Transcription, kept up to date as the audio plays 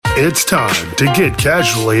It's time to get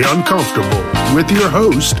casually uncomfortable with your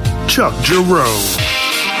host, Chuck Jerome.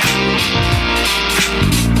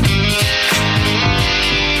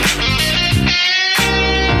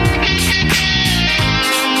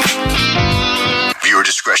 Viewer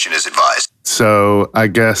discretion is advised. So I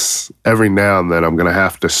guess every now and then I'm going to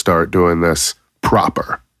have to start doing this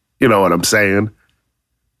proper. You know what I'm saying?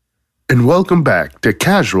 And welcome back to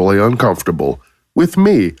Casually Uncomfortable with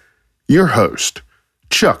me, your host,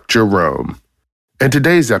 Chuck Jerome. And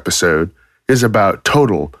today's episode is about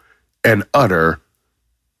total and utter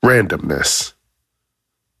randomness.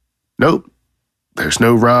 Nope, there's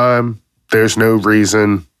no rhyme, there's no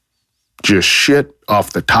reason, just shit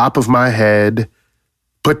off the top of my head,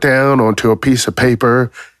 put down onto a piece of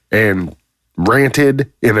paper and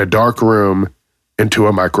ranted in a dark room into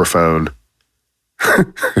a microphone.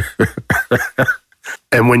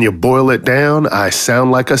 And when you boil it down, I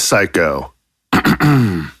sound like a psycho.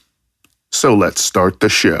 So let's start the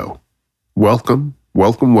show. Welcome,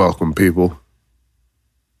 welcome, welcome, people.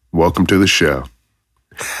 Welcome to the show.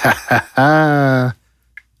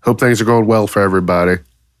 Hope things are going well for everybody.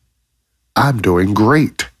 I'm doing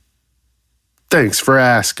great. Thanks for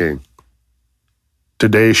asking.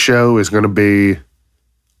 Today's show is going to be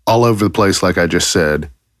all over the place, like I just said.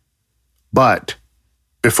 But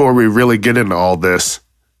before we really get into all this,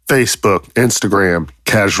 Facebook, Instagram,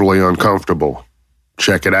 Casually Uncomfortable.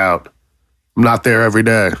 Check it out. I'm not there every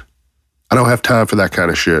day. I don't have time for that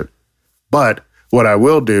kind of shit. But what I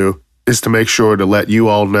will do is to make sure to let you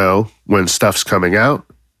all know when stuff's coming out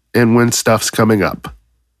and when stuff's coming up.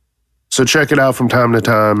 So check it out from time to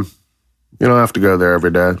time. You don't have to go there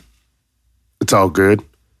every day. It's all good.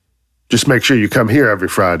 Just make sure you come here every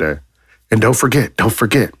Friday. And don't forget.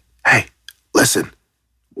 Hey, listen,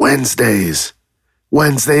 Wednesdays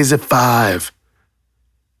at 5.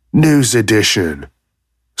 News edition.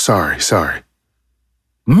 Sorry.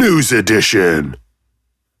 News edition.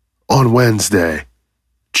 On Wednesday.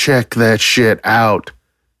 Check that shit out.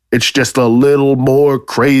 It's just a little more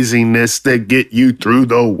craziness to get you through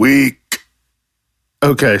the week.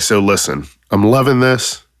 Okay, so listen, I'm loving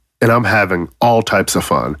this and I'm having all types of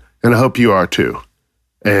fun. And I hope you are too.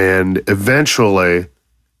 And eventually,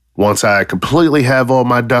 once I completely have all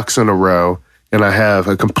my ducks in a row and I have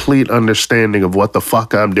a complete understanding of what the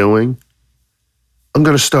fuck I'm doing, I'm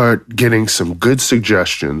going to start getting some good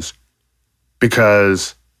suggestions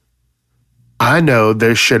because I know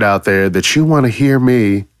there's shit out there that you want to hear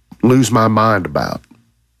me lose my mind about.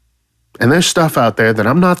 And there's stuff out there that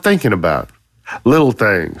I'm not thinking about. Little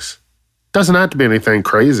things. Doesn't have to be anything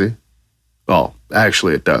crazy. Well,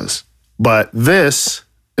 actually it does. But this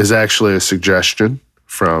is actually a suggestion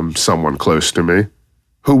from someone close to me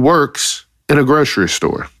who works in a grocery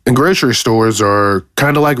store. And grocery stores are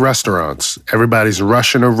kind of like restaurants. Everybody's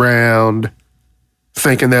rushing around,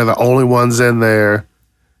 thinking they're the only ones in there,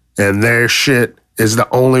 and their shit is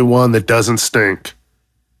the only one that doesn't stink.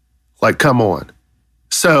 Like, come on.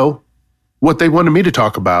 So, what they wanted me to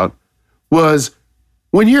talk about was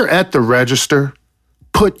when you're at the register,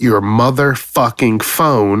 put your motherfucking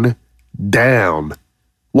phone down.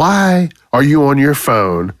 Why are you on your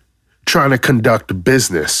phone trying to conduct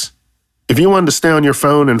business? If you wanted to stay on your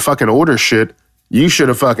phone and fucking order shit, you should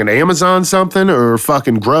have fucking Amazon something or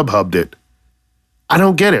fucking Grubhubbed it. I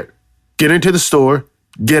don't get it. Get into the store,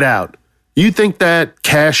 get out. You think that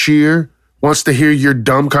cashier wants to hear your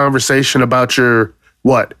dumb conversation about your,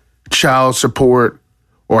 child support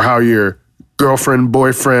or how your girlfriend,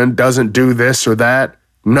 boyfriend doesn't do this or that?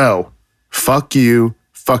 No. Fuck you,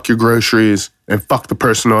 fuck your groceries, and fuck the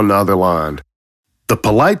person on the other line. The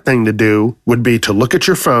polite thing to do would be to look at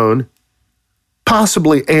your phone,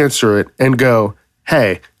 possibly answer it, and go,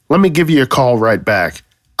 hey, let me give you a call right back.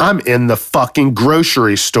 I'm in the fucking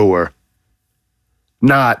grocery store.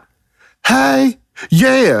 Not, hey,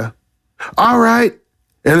 yeah, all right.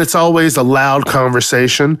 And it's always a loud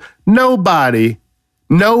conversation. Nobody,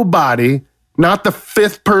 not the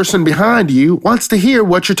fifth person behind you, wants to hear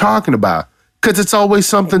what you're talking about because it's always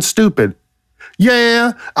something stupid.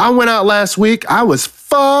 Yeah, I went out last week. I was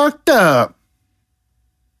fucked up.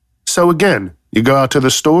 So again, you go out to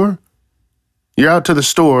the store. You're out to the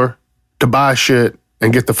store to buy shit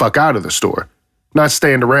and get the fuck out of the store. Not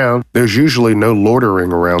stand around. There's usually no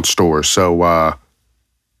loitering around stores, so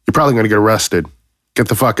you're probably going to get arrested. Get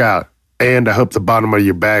the fuck out. And I hope the bottom of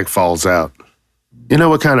your bag falls out. You know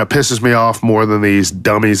what kind of pisses me off more than these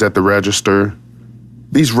dummies at the register?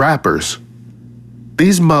 These rappers.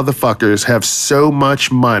 These motherfuckers have so much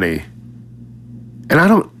money. And I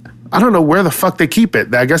don't know where the fuck they keep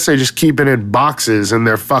it. I guess they just keep it in boxes in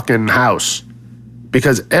their fucking house.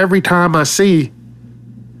 Because every time I see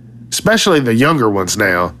especially the younger ones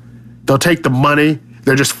now. They'll take the money,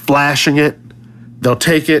 they're just flashing it. They'll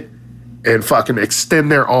take it and fucking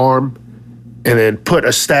extend their arm and then put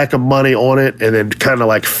a stack of money on it and then kind of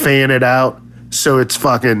like fan it out so it's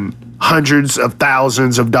fucking hundreds of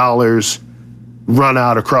thousands of dollars run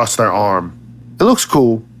out across their arm. It looks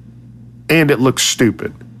cool and it looks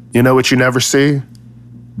stupid. You know what you never see?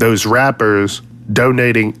 Those rappers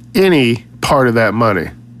donating any part of that money.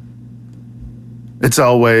 It's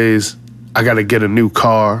always, I gotta get a new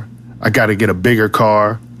car. I gotta get a bigger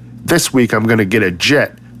car. This week I'm gonna get a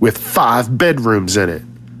jet with 5 bedrooms in it.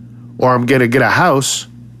 Or I'm gonna get a house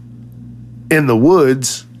in the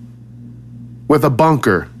woods with a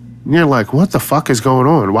bunker. And you're like, what the fuck is going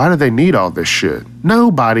on? Why do they need all this shit?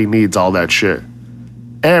 Nobody needs all that shit.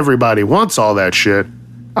 Everybody wants all that shit.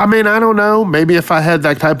 I mean, I don't know. Maybe if I had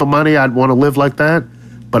that type of money, I'd want to live like that.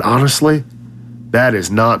 But honestly, that is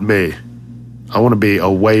not me. I want to be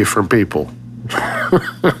away from people.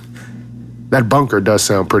 That bunker does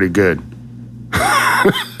sound pretty good.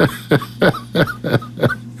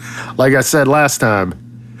 Like I said last time,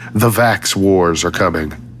 the vax wars are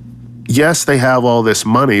coming. Yes, they have all this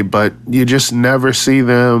money, but you just never see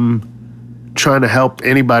them trying to help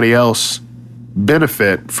anybody else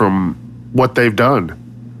benefit from what they've done.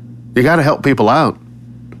 You got to help people out.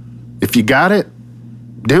 If you got it,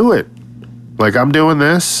 do it. Like I'm doing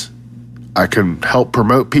this. I can help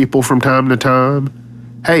promote people from time to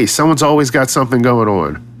time. Hey, someone's always got something going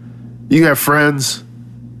on. You have friends.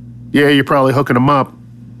 Yeah, you're probably hooking them up.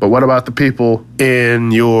 But what about the people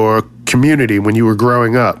in your community when you were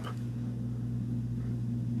growing up?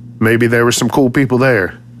 Maybe there were some cool people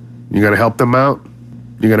there. You gonna help them out?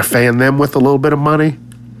 You gonna fan them with a little bit of money?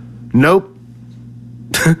 Nope.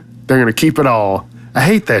 They're gonna keep it all. I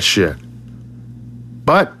hate that shit.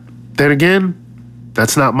 But then again,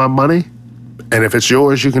 that's not my money. And if it's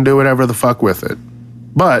yours, you can do whatever the fuck with it.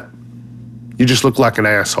 But you just look like an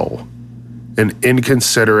asshole. An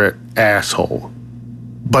inconsiderate asshole.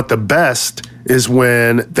 But the best is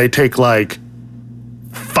when they take like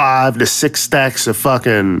 5 to 6 stacks of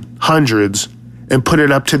fucking hundreds and put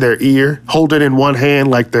it up to their ear, hold it in one hand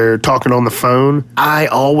like they're talking on the phone. I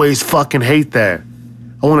always fucking hate that.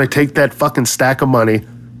 I want to take that fucking stack of money,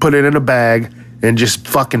 put it in a bag, and just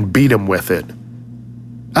fucking beat them with it.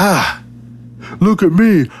 Ah, look at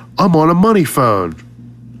me. I'm on a money phone.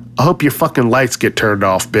 I hope your fucking lights get turned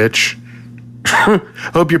off, bitch.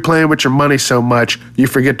 Hope you're playing with your money so much you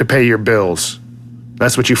forget to pay your bills.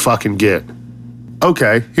 That's what you fucking get.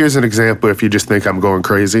 Okay, here's an example if you just think I'm going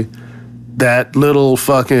crazy. That little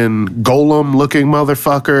fucking golem-looking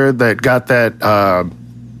motherfucker that got that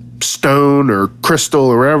stone or crystal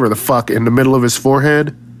or whatever the fuck in the middle of his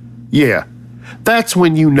forehead. Yeah, that's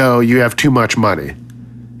when you know you have too much money.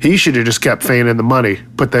 He should have just kept fanning the money,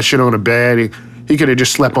 put that shit on a bed. He could have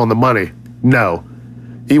just slept on the money. No.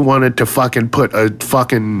 He wanted to fucking put a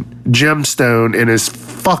fucking gemstone in his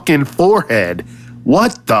fucking forehead.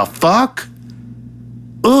 What the fuck?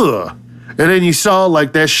 Ugh. And then you saw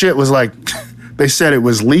like that shit was like, they said it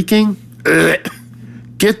was leaking. Ugh.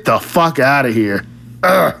 Get the fuck out of here.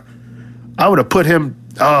 Ugh. I would have put him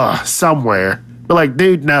somewhere. But like,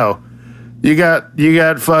 dude, no. You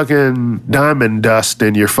got fucking diamond dust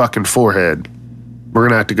in your fucking forehead. We're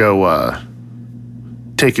gonna have to go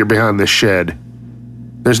take you behind this shed.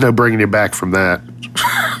 There's no bringing you back from that.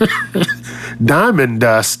 Diamond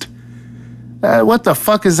dust? What the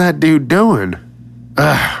fuck is that dude doing?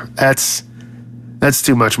 That's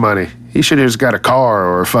too much money. He should have just got a car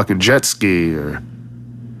or a fucking jet ski or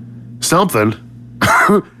something.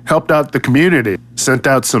 Helped out the community. Sent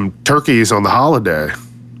out some turkeys on the holiday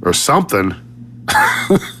or something.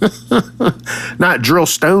 Not drill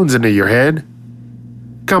stones into your head.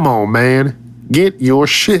 Come on, man. Get your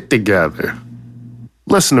shit together.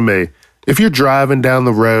 Listen to me. If you're driving down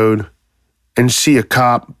the road and see a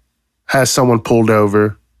cop has someone pulled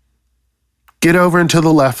over, get over into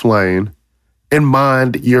the left lane and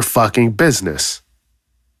mind your fucking business.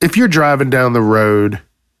 If you're driving down the road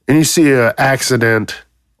and you see an accident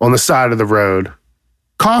on the side of the road,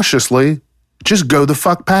 cautiously, just go the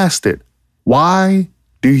fuck past it. Why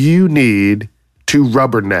do you need to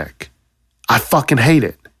rubberneck? I fucking hate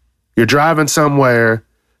it. You're driving somewhere,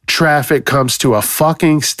 traffic comes to a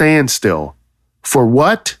fucking standstill. For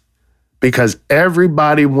what? Because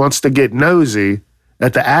everybody wants to get nosy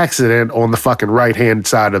at the accident on the fucking right-hand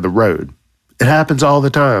side of the road. It happens all the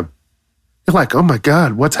time. You're like, oh my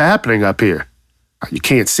God, what's happening up here? You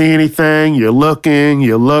can't see anything. You're looking.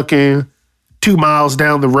 2 miles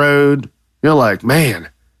down the road. You're like, man,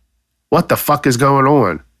 what the fuck is going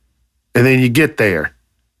on? And then you get there,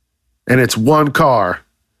 and it's one car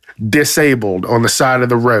disabled on the side of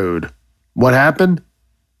the road. What happened?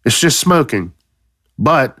 It's just smoking.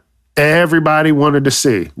 But everybody wanted to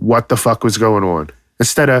see what the fuck was going on.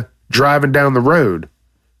 Instead of driving down the road.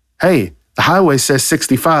 Hey, the highway says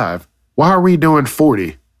 65. Why are we doing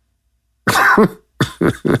 40?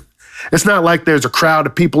 It's not like there's a crowd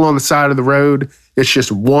of people on the side of the road. It's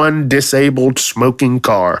just one disabled smoking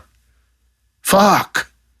car.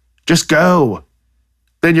 Fuck. Just go.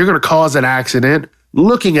 Then you're going to cause an accident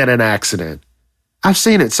looking at an accident. I've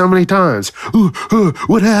seen it so many times.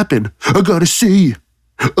 What happened? I gotta see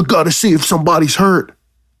if somebody's hurt.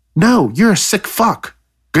 No, you're a sick fuck.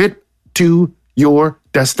 Get to your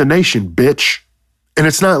destination, bitch. And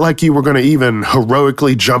it's not like you were going to even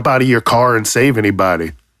heroically jump out of your car and save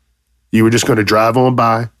anybody. You were just going to drive on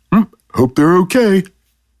by. Hope they're okay.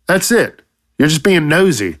 That's it. You're just being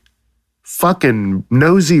nosy. Fucking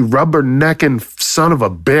nosy, rubbernecking son of a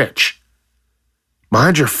bitch.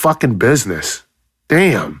 Mind your fucking business.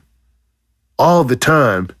 Damn. All the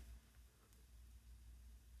time.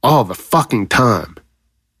 All the fucking time.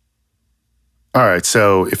 All right,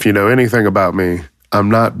 so if you know anything about me, I'm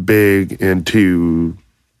not big into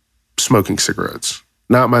smoking cigarettes.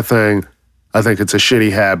 Not my thing. I think it's a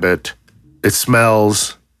shitty habit. It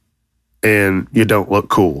smells, and you don't look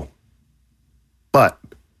cool. But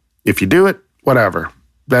if you do it, whatever.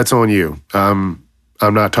 That's on you. I'm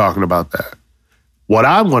not talking about that. What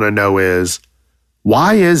I want to know is,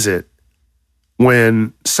 why is it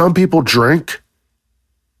when some people drink,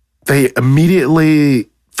 they immediately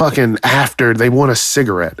fucking after they want a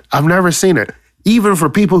cigarette? I've never seen it. Even for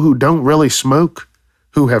people who don't really smoke,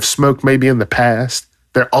 who have smoked maybe in the past,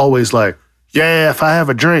 they're always like, yeah, if I have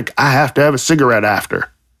a drink, I have to have a cigarette after.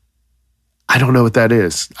 I don't know what that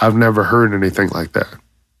is. I've never heard anything like that.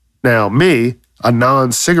 Now, me, a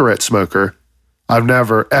non-cigarette smoker, I've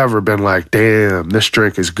never ever been like, damn, this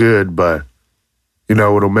drink is good, but you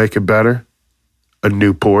know what'll make it better? A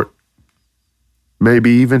Newport. Maybe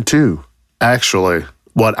even two. Actually,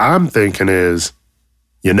 what I'm thinking is,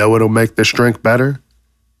 you know what'll make this drink better?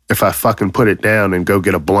 If I fucking put it down and go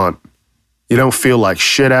get a blunt. You don't feel like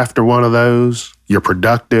shit after one of those. You're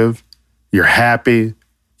productive. You're happy.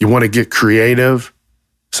 You want to get creative.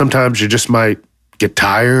 Sometimes you just might get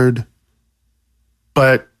tired.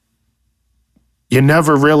 But you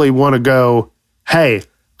never really want to go, hey,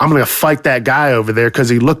 I'm going to fight that guy over there because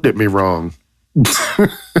he looked at me wrong.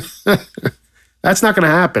 That's not going to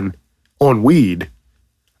happen on weed.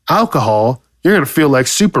 Alcohol, you're going to feel like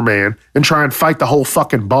Superman and try and fight the whole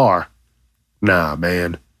fucking bar. Nah,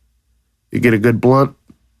 man. You get a good blunt,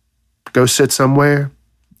 go sit somewhere,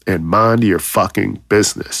 and mind your fucking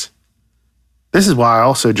business. This is why I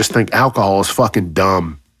also just think alcohol is fucking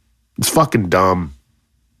dumb. It's fucking dumb.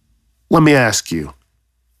 Let me ask you,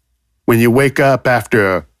 when you wake up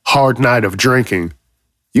after a hard night of drinking,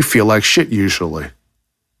 you feel like shit usually.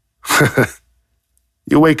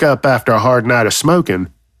 You wake up after a hard night of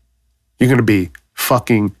smoking, you're going to be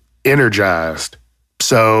fucking energized.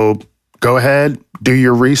 So go ahead, do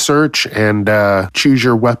your research, and choose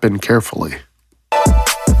your weapon carefully.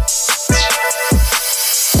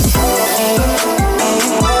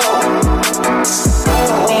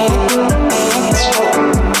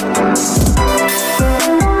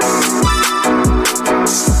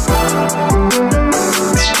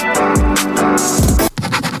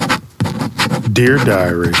 Dear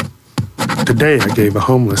Diary, today I gave a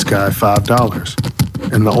homeless guy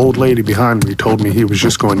 $5, and the old lady behind me told me he was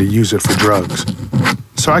just going to use it for drugs.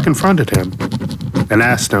 So I confronted him and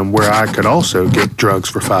asked him where I could also get drugs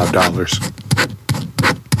for $5.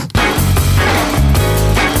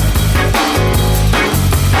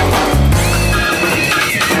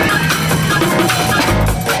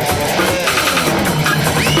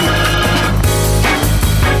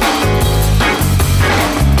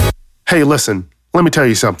 Hey, listen, let me tell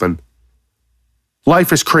you something.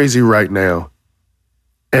 Life is crazy right now,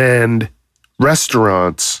 and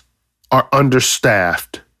restaurants are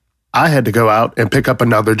understaffed. I had to go out and pick up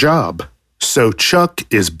another job. So Chuck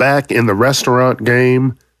is back in the restaurant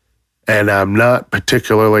game, and I'm not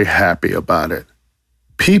particularly happy about it.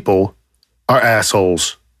 People are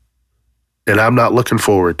assholes, and I'm not looking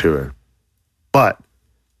forward to it. But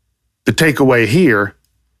the takeaway here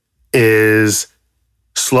is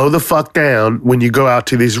slow the fuck down when you go out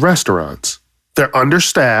to these restaurants. They're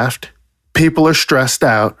understaffed. People are stressed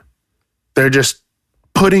out. They're just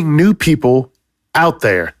putting new people out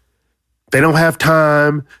there. They don't have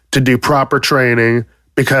time to do proper training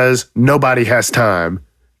because nobody has time.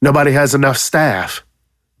 Nobody has enough staff.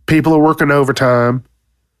 People are working overtime.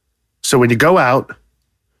 So when you go out,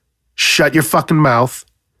 shut your fucking mouth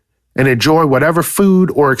and enjoy whatever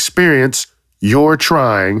food or experience you're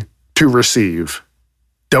trying to receive.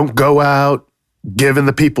 Don't go out giving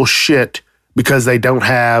the people shit because they don't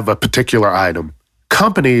have a particular item.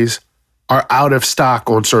 Companies are out of stock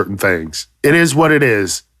on certain things. It is what it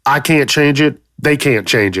is. I can't change it. They can't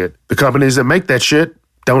change it. The companies that make that shit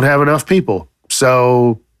don't have enough people.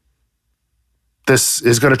 So this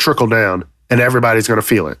is going to trickle down and everybody's going to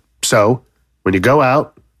feel it. So when you go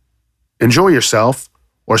out, enjoy yourself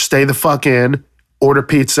or stay the fuck in, order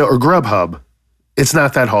pizza or Grubhub. It's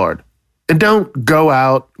not that hard. And don't go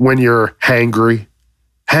out when you're hangry.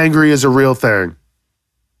 Hangry is a real thing.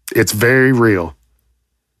 It's very real.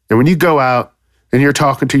 And when you go out and you're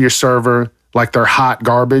talking to your server like they're hot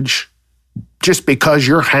garbage, just because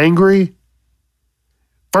you're hangry,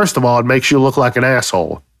 first of all, it makes you look like an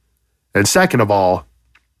asshole. And second of all,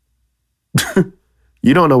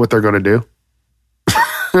 you don't know what they're going to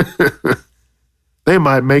do. They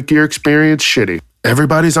might make your experience shitty.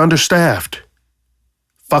 Everybody's understaffed.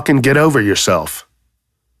 Fucking get over yourself.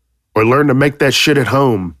 Or learn to make that shit at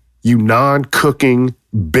home, you non-cooking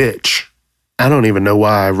bitch. I don't even know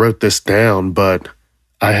why I wrote this down, but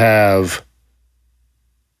I have,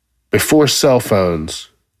 before cell phones,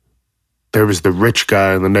 there was the rich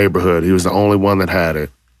guy in the neighborhood. He was the only one that had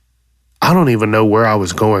it. I don't even know where I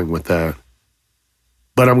was going with that.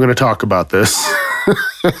 But I'm going to talk about this.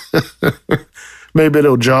 Maybe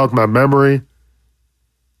it'll jog my memory.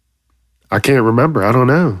 I can't remember. I don't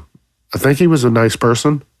know. I think he was a nice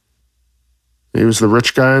person. He was the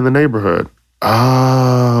rich guy in the neighborhood.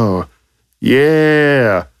 Oh,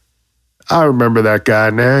 yeah. I remember that guy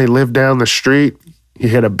now. He lived down the street. He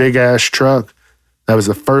had a big-ass truck. That was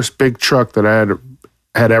the first big truck that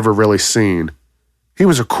I had ever really seen. He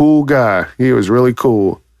was a cool guy. He was really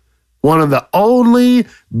cool. One of the only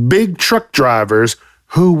big truck drivers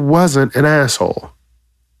who wasn't an asshole.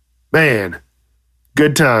 Man,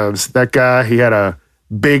 good times. That guy, he had a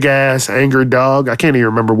big-ass angry dog. I can't even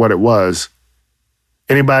remember what it was.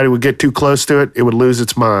 Anybody would get too close to it, it would lose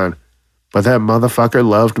its mind. But that motherfucker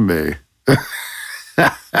loved me.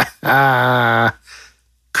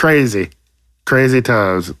 Crazy. Crazy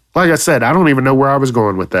times. Like I said, I don't even know where I was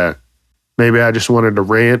going with that. Maybe I just wanted to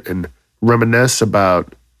rant and reminisce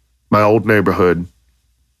about my old neighborhood.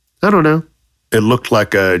 I don't know. It looked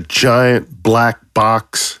like a giant black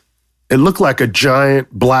box. It looked like a giant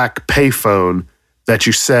black payphone that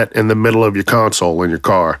you set in the middle of your console in your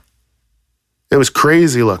car. It was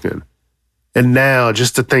crazy looking. And now,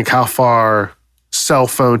 just to think how far cell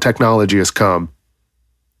phone technology has come.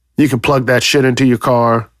 You can plug that shit into your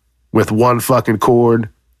car with one fucking cord.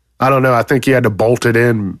 I don't know. I think you had to bolt it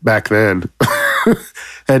in back then.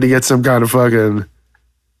 Had to get some kind of fucking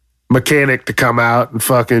mechanic to come out and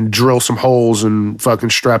fucking drill some holes and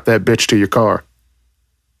fucking strap that bitch to your car.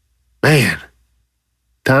 Man,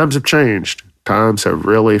 times have changed. Times have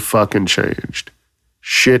really fucking changed.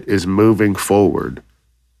 Shit is moving forward.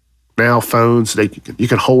 Now phones, you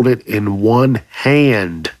can hold it in one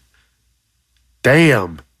hand.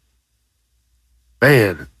 Damn.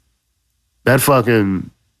 Man, that fucking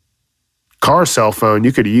car cell phone,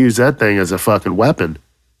 you could use that thing as a fucking weapon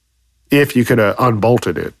if you could have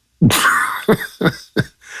unbolted it.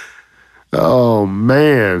 Oh,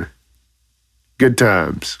 man. Good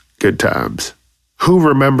times. Good times. Who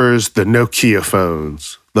remembers the Nokia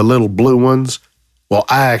phones? The little blue ones? Well,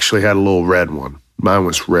 I actually had a little red one. Mine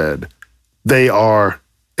was red. They are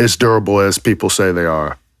as durable as people say they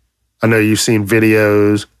are. I know you've seen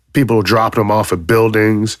videos. People dropped them off of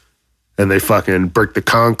buildings and they fucking break the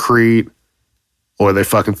concrete, or they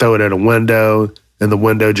fucking throw it at a window and the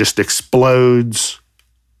window just explodes,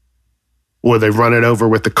 or they run it over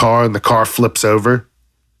with the car and the car flips over.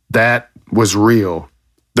 That was real.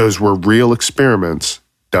 Those were real experiments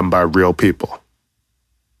done by real people.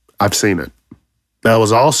 I've seen it. That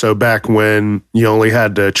was also back when you only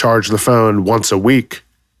had to charge the phone once a week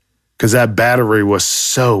because that battery was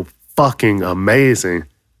so fucking amazing.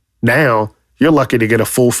 Now, you're lucky to get a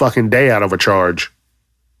full fucking day out of a charge.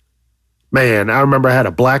 Man, I remember I had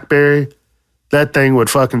a BlackBerry. That thing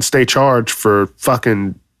would fucking stay charged for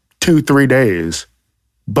fucking 2-3 days.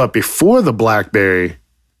 But before the BlackBerry,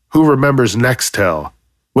 who remembers Nextel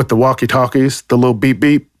with the walkie-talkies, the little beep,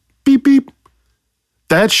 beep, beep, beep?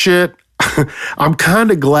 That shit, I'm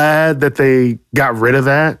kind of glad that they got rid of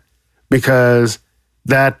that because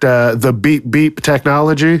that the beep, beep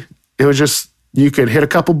technology, it was just, you could hit a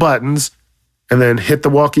couple buttons and then hit the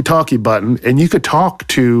walkie-talkie button and you could talk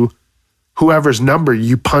to whoever's number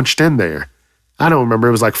you punched in there. I don't remember.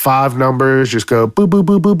 It was like 5 numbers. Just go boop, boop,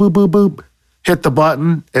 boop, boop, boop, boop, boop. Hit the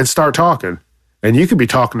button and start talking. And you could be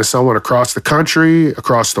talking to someone across the country,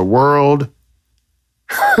 across the world.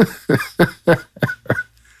 I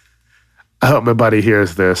hope my buddy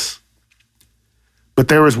hears this. But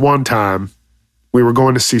there was one time we were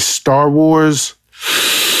going to see Star Wars.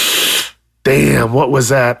 Damn, what was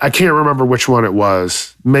that? I can't remember which one it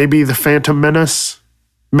was. Maybe The Phantom Menace?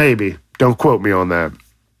 Maybe. Don't quote me on that.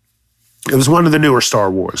 It was one of the newer Star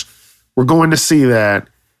Wars. We're going to see that,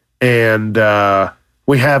 and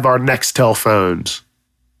we have our Nextel phones.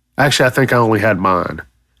 Actually, I think I only had mine.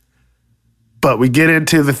 But we get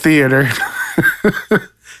into the theater,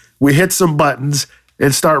 we hit some buttons,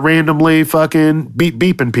 and start randomly fucking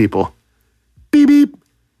beeping people. Beep, beep.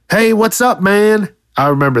 Hey, what's up, man? I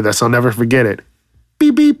remember this. I'll never forget it.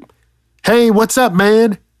 Beep, beep. Hey, what's up,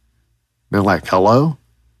 man? They're like, hello?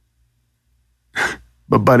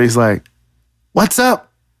 My buddy's like, what's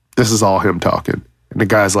up? This is all him talking. And the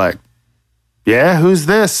guy's like, yeah, who's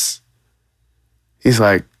this? He's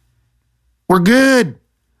like, we're good.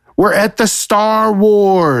 We're at the Star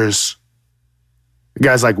Wars. The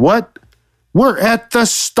guy's like, what? We're at the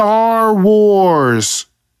Star Wars.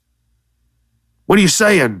 What are you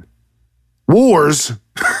saying? Wars?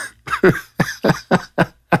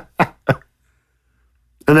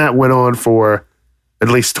 And that went on for at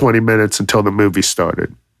least 20 minutes until the movie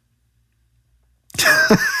started.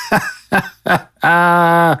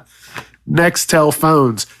 Nextel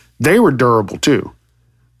phones. They were durable too,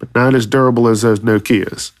 but not as durable as those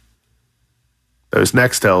Nokias. Those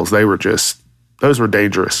Nextels, those were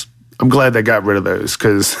dangerous. I'm glad they got rid of those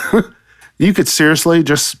because you could seriously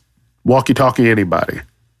just walkie-talkie anybody.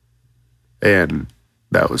 And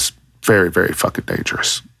that was very, very fucking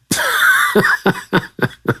dangerous.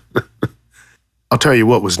 I'll tell you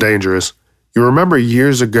what was dangerous. You remember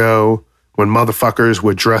years ago when motherfuckers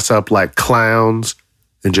would dress up like clowns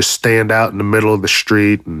and just stand out in the middle of the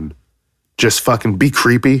street and just fucking be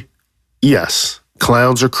creepy? Yes,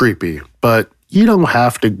 clowns are creepy, but you don't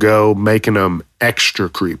have to go making them extra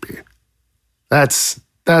creepy. That's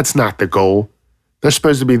not the goal. They're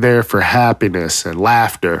supposed to be there for happiness and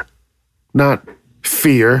laughter, not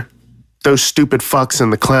fear. Those stupid fucks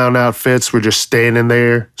in the clown outfits were just standing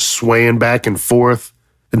there, swaying back and forth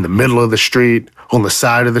in the middle of the street, on the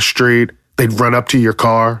side of the street. They'd run up to your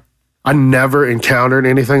car. I never encountered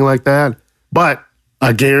anything like that, but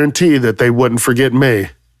I guarantee that they wouldn't forget me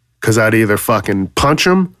because I'd either fucking punch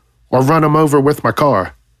them or run them over with my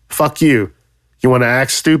car. Fuck you. You want to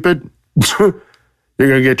act stupid? You're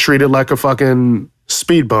going to get treated like a fucking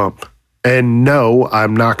speed bump. And no,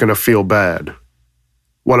 I'm not going to feel bad.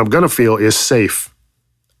 What I'm going to feel is safe.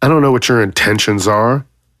 I don't know what your intentions are.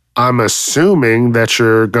 I'm assuming that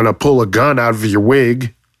you're going to pull a gun out of your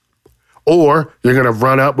wig or you're going to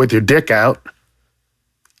run up with your dick out.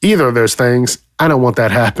 Either of those things, I don't want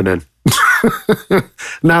that happening.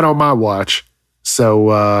 Not on my watch.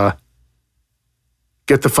 So,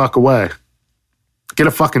 get the fuck away. Get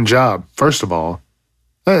a fucking job, first of all.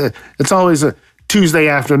 It's always a Tuesday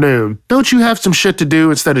afternoon. Don't you have some shit to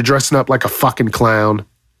do instead of dressing up like a fucking clown?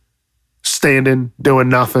 Standing, doing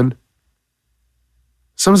nothing.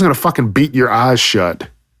 Someone's gonna fucking beat your eyes shut.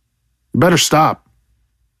 You better stop.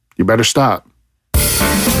 You better stop.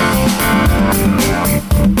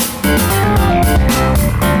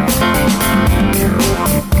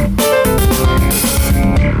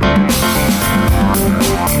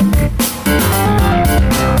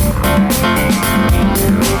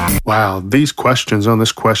 Wow, these questions on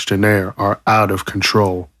this questionnaire are out of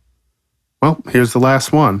control. Well, here's the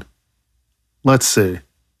last one. Let's see.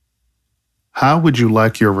 How would you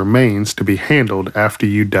like your remains to be handled after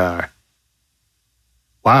you die?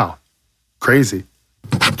 Wow, crazy.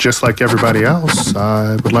 Just like everybody else,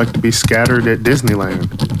 I would like to be scattered at Disneyland.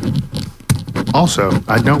 Also,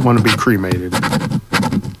 I don't want to be cremated.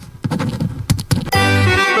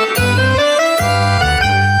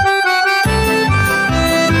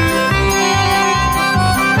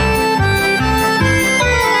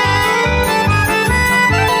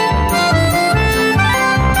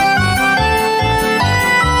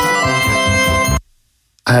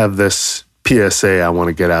 I have this PSA I want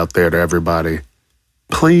to get out there to everybody.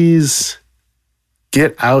 Please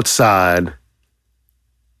get outside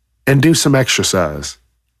and do some exercise.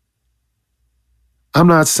 I'm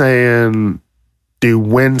not saying do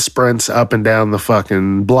wind sprints up and down the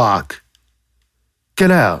fucking block. Get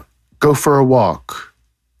out. Go for a walk.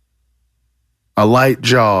 A light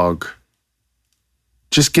jog.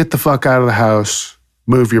 Just get the fuck out of the house.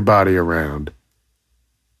 Move your body around.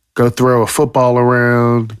 Go throw a football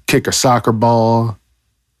around, kick a soccer ball,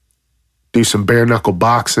 do some bare knuckle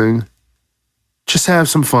boxing. Just have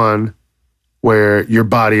some fun where your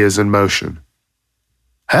body is in motion.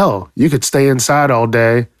 Hell, you could stay inside all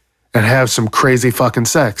day and have some crazy fucking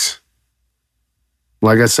sex.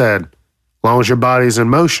 Like I said, as long as your body's in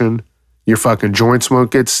motion, your fucking joints won't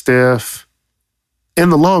get stiff.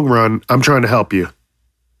 In the long run, I'm trying to help you.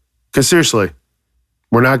 Because seriously,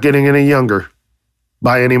 we're not getting any younger.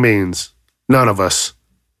 By any means. None of us.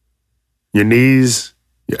 Your knees,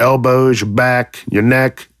 your elbows, your back, your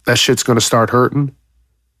neck, that shit's going to start hurting.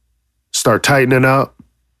 Start tightening up.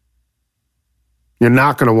 You're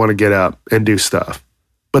not going to want to get up and do stuff.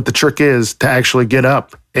 But the trick is to actually get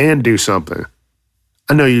up and do something.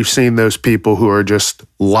 I know you've seen those people who are just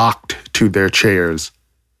locked to their chairs.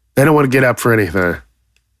 They don't want to get up for anything.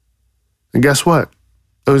 And guess what?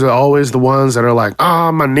 Those are always the ones that are like,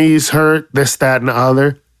 oh, my knees hurt, this, that, and the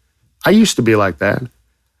other. I used to be like that.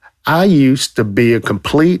 I used to be a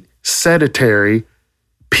complete sedentary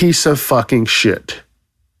piece of fucking shit.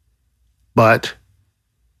 But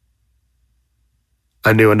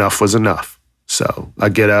I knew enough was enough. So I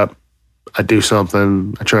get up, I do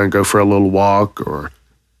something, I try and go for a little walk or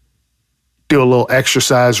do a little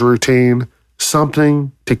exercise routine,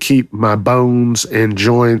 something to keep my bones and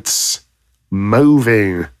joints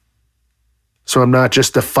moving. So I'm not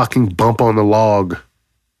just a fucking bump on the log.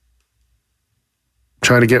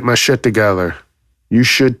 Trying to get my shit together. You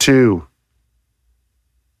should too.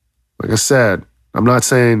 Like I said, I'm not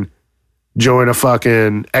saying join a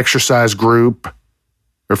fucking exercise group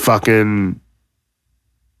or fucking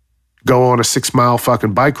go on a 6-mile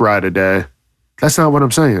fucking bike ride a day. That's not what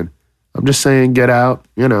I'm saying. I'm just saying get out,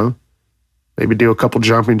 maybe do a couple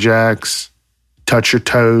jumping jacks, touch your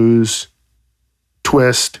toes,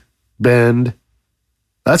 twist, bend.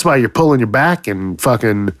 That's why you're pulling your back and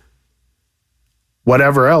fucking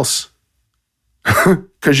whatever else.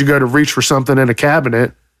 Because you go to reach for something in a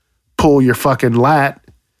cabinet, pull your fucking lat.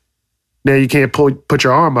 Now you can't put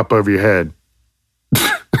your arm up over your head.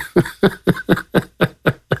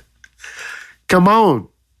 Come on.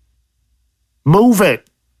 Move it.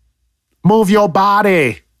 Move your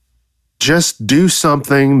body. Just do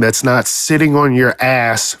something that's not sitting on your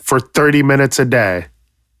ass for 30 minutes a day.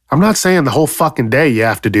 I'm not saying the whole fucking day you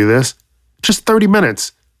have to do this. Just 30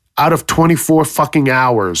 minutes out of 24 fucking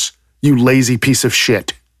hours, you lazy piece of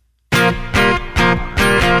shit.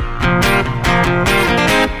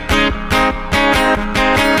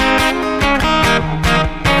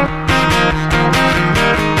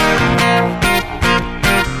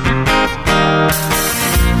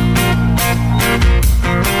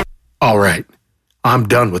 All right, I'm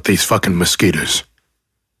done with these fucking mosquitoes.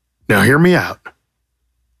 Now hear me out.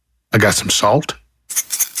 I got some salt,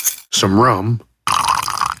 some rum,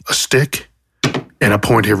 a stick, and a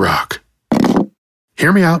pointy rock.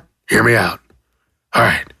 Hear me out. Hear me out. All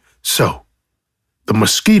right, so the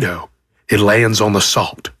mosquito, it lands on the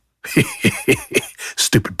salt.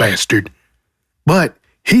 Stupid bastard. But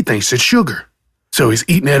he thinks it's sugar. So he's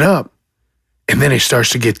eating it up. And then he starts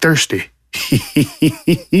to get thirsty.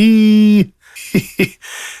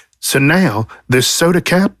 So now this soda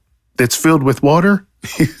cap that's filled with water,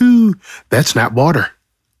 that's not water.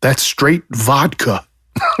 That's straight vodka.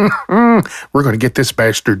 We're going to get this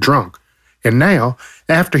bastard drunk. And now,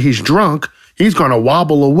 after he's drunk, he's going to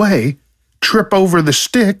wobble away, trip over the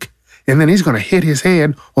stick, and then he's going to hit his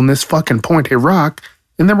head on this fucking pointy rock,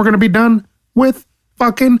 and then we're going to be done with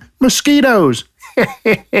fucking mosquitoes.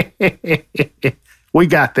 We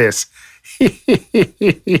got this.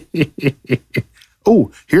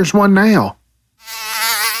 Oh, here's one now.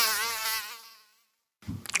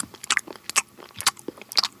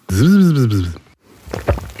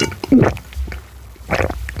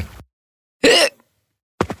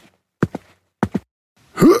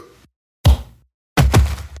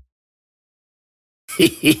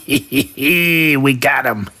 We got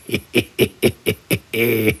him.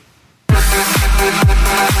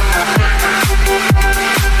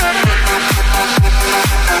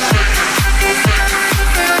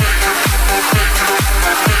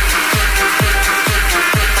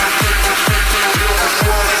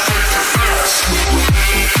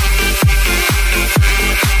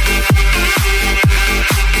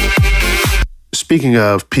 Speaking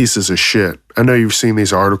of pieces of shit, I know you've seen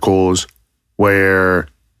these articles where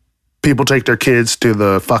people take their kids to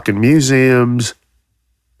the fucking museums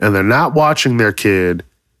and they're not watching their kid.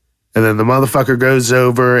 And then the motherfucker goes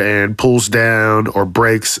over and pulls down or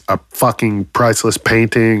breaks a fucking priceless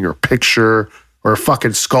painting or picture or a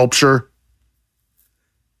fucking sculpture.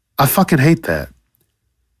 I fucking hate that.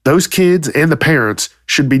 Those kids and the parents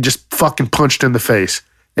should be just fucking punched in the face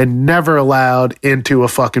and never allowed into a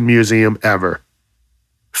fucking museum ever.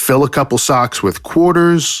 Fill a couple socks with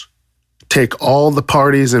quarters, take all the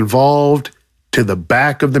parties involved, to the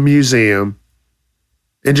back of the museum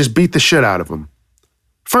and just beat the shit out of them.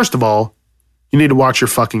 First of all, you need to watch your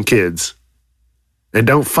fucking kids. And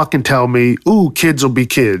don't fucking tell me, ooh, kids will be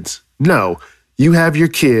kids. No, you have your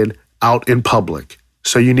kid out in public,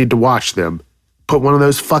 so you need to watch them. Put one of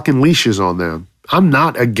those fucking leashes on them. I'm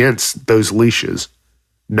not against those leashes.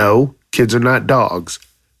 No, kids are not dogs.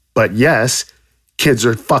 But yes, kids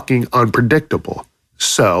are fucking unpredictable.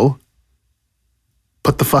 So,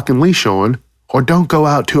 put the fucking leash on, or don't go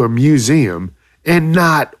out to a museum and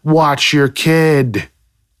not watch your kid.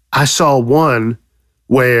 I saw one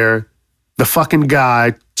where the fucking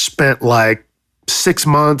guy spent like 6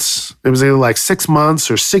 months, it was either like 6 months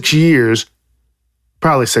or 6 years,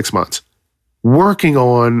 probably 6 months, working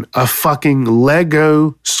on a fucking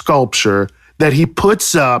Lego sculpture that he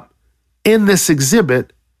puts up in this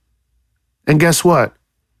exhibit. And guess what?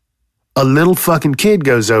 A little fucking kid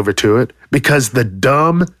goes over to it because the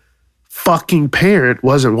dumb fucking parent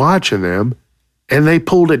wasn't watching them, and they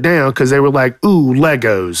pulled it down because they were like, ooh,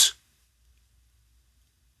 Legos.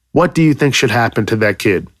 What do you think should happen to that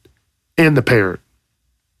kid and the parent?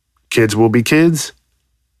 Kids will be kids?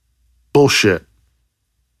 Bullshit.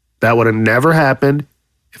 That would have never happened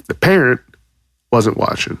if the parent wasn't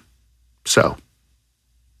watching. So,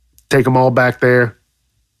 take them all back there,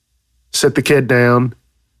 sit the kid down,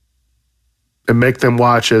 and make them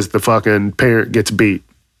watch as the fucking parent gets beat.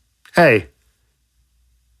 Hey,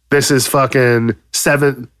 this is what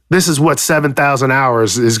 7,000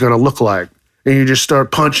 hours is going to look like. And you just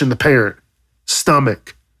start punching the parent.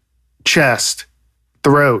 Stomach, chest,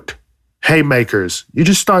 throat, haymakers. You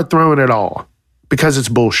just start throwing it all because it's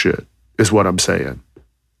bullshit, is what I'm saying.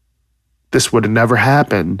 This would have never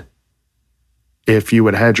happened if you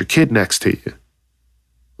would have had your kid next to you.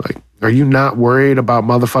 Like, are you not worried about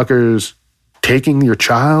motherfuckers taking your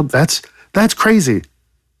child? That's crazy.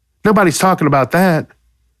 Nobody's talking about that.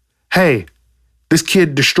 Hey, this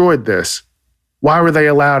kid destroyed this. Why were they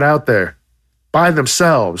allowed out there? By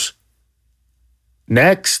themselves.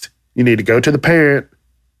 Next, you need to go to the parent,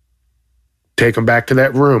 take them back to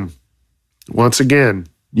that room. Once again,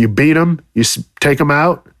 you beat them, you take them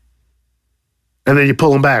out, and then you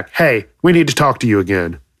pull them back. Hey, we need to talk to you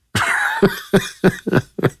again.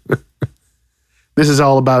 This is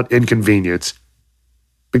all about inconvenience.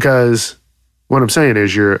 Because what I'm saying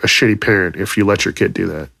is you're a shitty parent if you let your kid do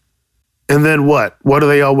that. And then what? What do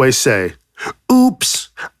they always say? Oops,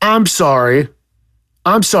 I'm sorry.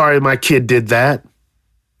 I'm sorry my kid did that.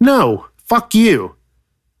 No, fuck you.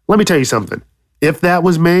 Let me tell you something. If that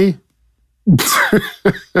was me,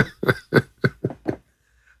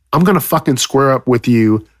 I'm going to fucking square up with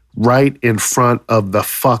you right in front of the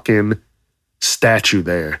fucking statue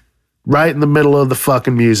there. Right in the middle of the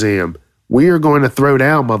fucking museum. We are going to throw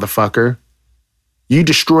down, motherfucker. You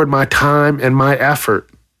destroyed my time and my effort.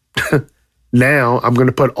 Now I'm going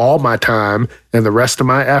to put all my time and the rest of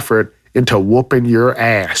my effort into whooping your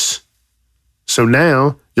ass. So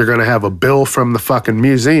now you're going to have a bill from the fucking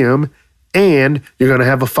museum and you're going to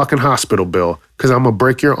have a fucking hospital bill because I'm going to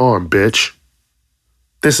break your arm, bitch.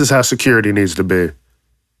 This is how security needs to be.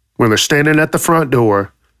 When they're standing at the front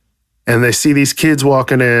door and they see these kids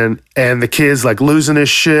walking in and the kid's like losing his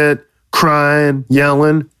shit, crying,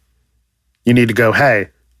 yelling, you need to go, hey,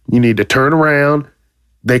 you need to turn around.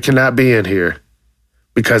 They cannot be in here.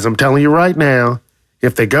 Because I'm telling you right now,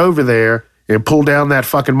 if they go over there and pull down that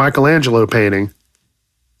fucking Michelangelo painting,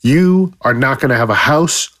 you are not going to have a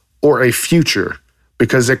house or a future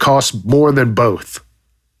because it costs more than both.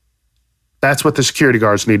 That's what the security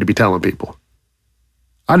guards need to be telling people.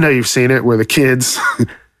 I know you've seen it where the kids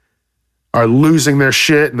are losing their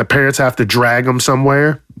shit and the parents have to drag them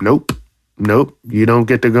somewhere. Nope. You don't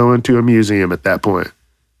get to go into a museum at that point.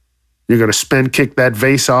 You're going to kick that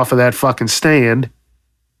vase off of that fucking stand,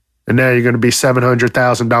 and now you're going to be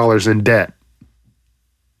 $700,000 in debt.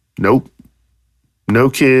 Nope. No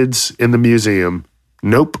kids in the museum.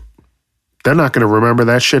 Nope. They're not going to remember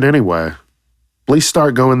that shit anyway. At least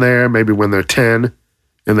start going there maybe when they're 10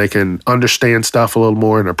 and they can understand stuff a little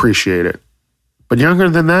more and appreciate it. But younger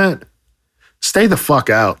than that, stay the fuck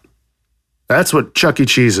out. That's what Chuck E.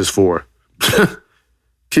 Cheese is for.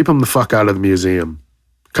 Keep them the fuck out of the museum.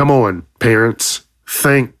 Come on, parents.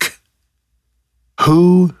 Think.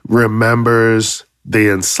 Who remembers the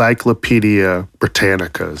Encyclopedia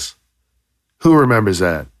Britannicas? Who remembers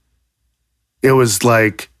that? It was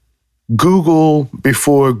like Google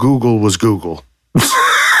before Google was Google.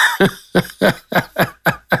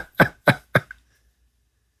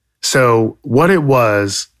 So what it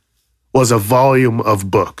was a volume of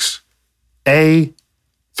books, A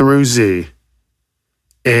through Z.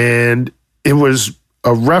 And it was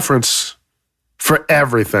a reference for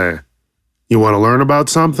everything. You want to learn about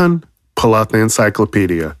something? Pull out the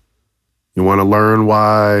encyclopedia. You want to learn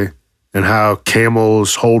why and how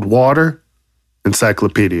camels hold water?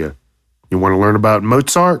 Encyclopedia. You want to learn about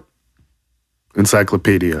Mozart?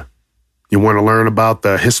 Encyclopedia. You want to learn about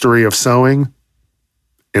the history of sewing?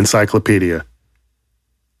 Encyclopedia.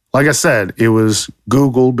 Like I said, it was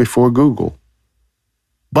Google before Google.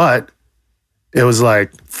 But it was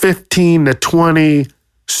like 15 to 20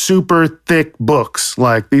 super thick books.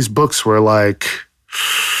 Like these books were like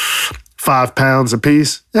 5 pounds a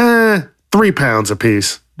piece. 3 pounds a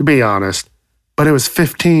piece, to be honest. But it was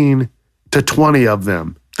 15 to 20 of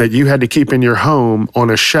them that you had to keep in your home on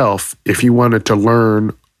a shelf if you wanted to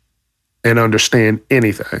learn and understand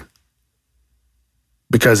anything.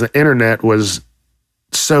 Because the internet was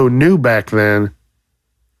so new back then,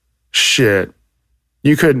 shit,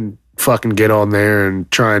 you couldn't fucking get on there and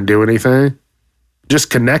try and do anything. Just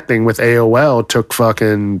connecting with AOL took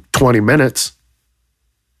fucking 20 minutes.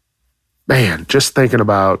 Man, just thinking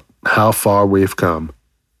about how far we've come.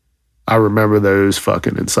 I remember those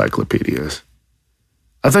fucking encyclopedias.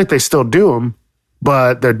 I think they still do them,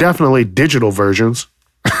 but they're definitely digital versions.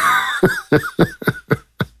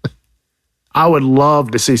 I would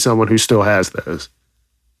love to see someone who still has those.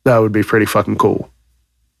 That would be pretty fucking cool.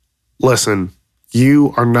 Listen,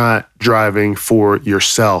 you are not driving for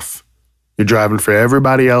yourself. You're driving for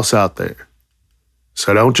everybody else out there.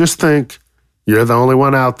 So don't just think you're the only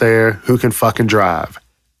one out there who can fucking drive.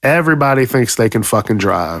 Everybody thinks they can fucking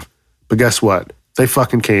drive. But guess what? They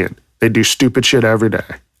fucking can't. They do stupid shit every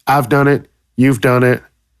day. I've done it. You've done it.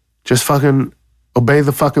 Just fucking obey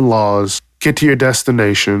the fucking laws. Get to your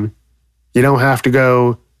destination. You don't have to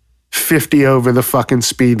go 50 over the fucking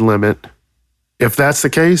speed limit. If that's the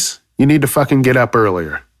case, you need to fucking get up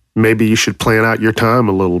earlier. Maybe you should plan out your time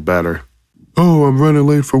a little better. Oh, I'm running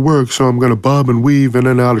late for work, so I'm going to bob and weave in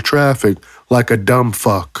and out of traffic like a dumb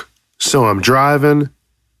fuck. So I'm driving,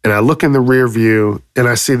 and I look in the rear view, and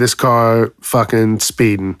I see this car fucking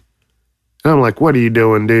speeding. And I'm like, what are you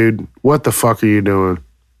doing, dude? What the fuck are you doing?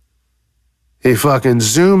 He fucking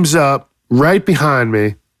zooms up right behind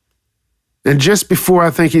me, and just before I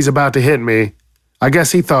think he's about to hit me, I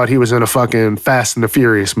guess he thought he was in a fucking Fast and the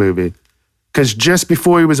Furious movie. Because just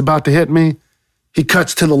before he was about to hit me, he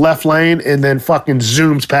cuts to the left lane and then fucking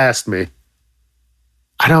zooms past me.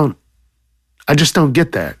 I just don't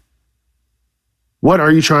get that. What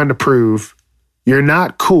are you trying to prove? You're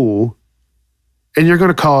not cool, and you're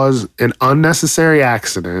going to cause an unnecessary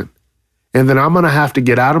accident, and then I'm going to have to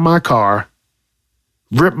get out of my car,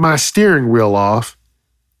 rip my steering wheel off,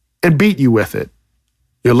 and beat you with it.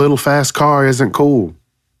 Your little fast car isn't cool.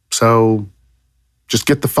 So just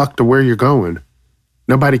get the fuck to where you're going.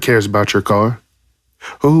 Nobody cares about your car.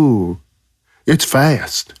 Ooh, it's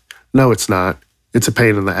fast. No, it's not. It's a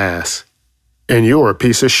pain in the ass. And you're a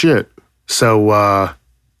piece of shit. So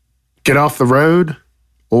get off the road,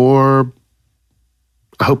 or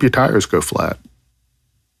I hope your tires go flat.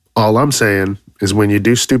 All I'm saying is when you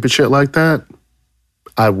do stupid shit like that,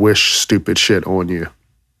 I wish stupid shit on you.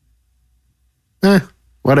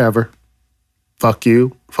 Whatever. Fuck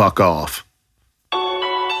you, fuck off.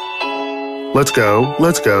 Let's go.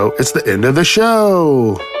 It's the end of the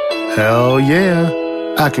show. Hell yeah.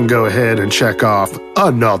 I can go ahead and check off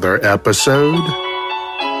another episode.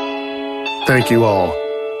 Thank you all.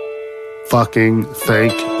 Fucking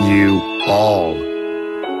thank you all.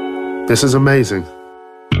 This is amazing.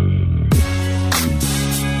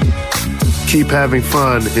 Keep having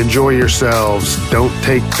fun. Enjoy yourselves. Don't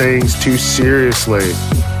take things too seriously.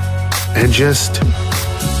 And just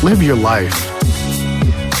live your life.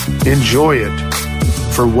 Enjoy it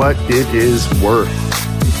for what it is worth.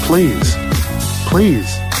 Please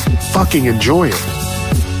fucking enjoy it.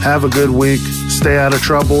 Have a good week. Stay out of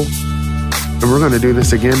trouble. And we're going to do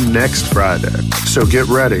this again next Friday. So get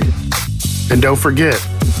ready. And don't forget,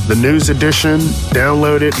 the news edition,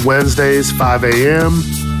 download it Wednesdays, 5 a.m.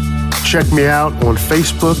 Check me out on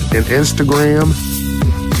Facebook and Instagram.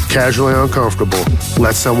 Casually Uncomfortable.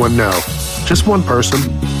 Let someone know. Just one person.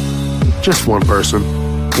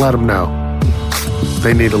 Let them know.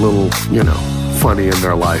 They need a little, funny in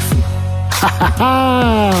their life. Ha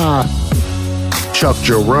ha ha! Chuck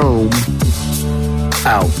Jerome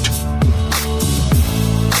out.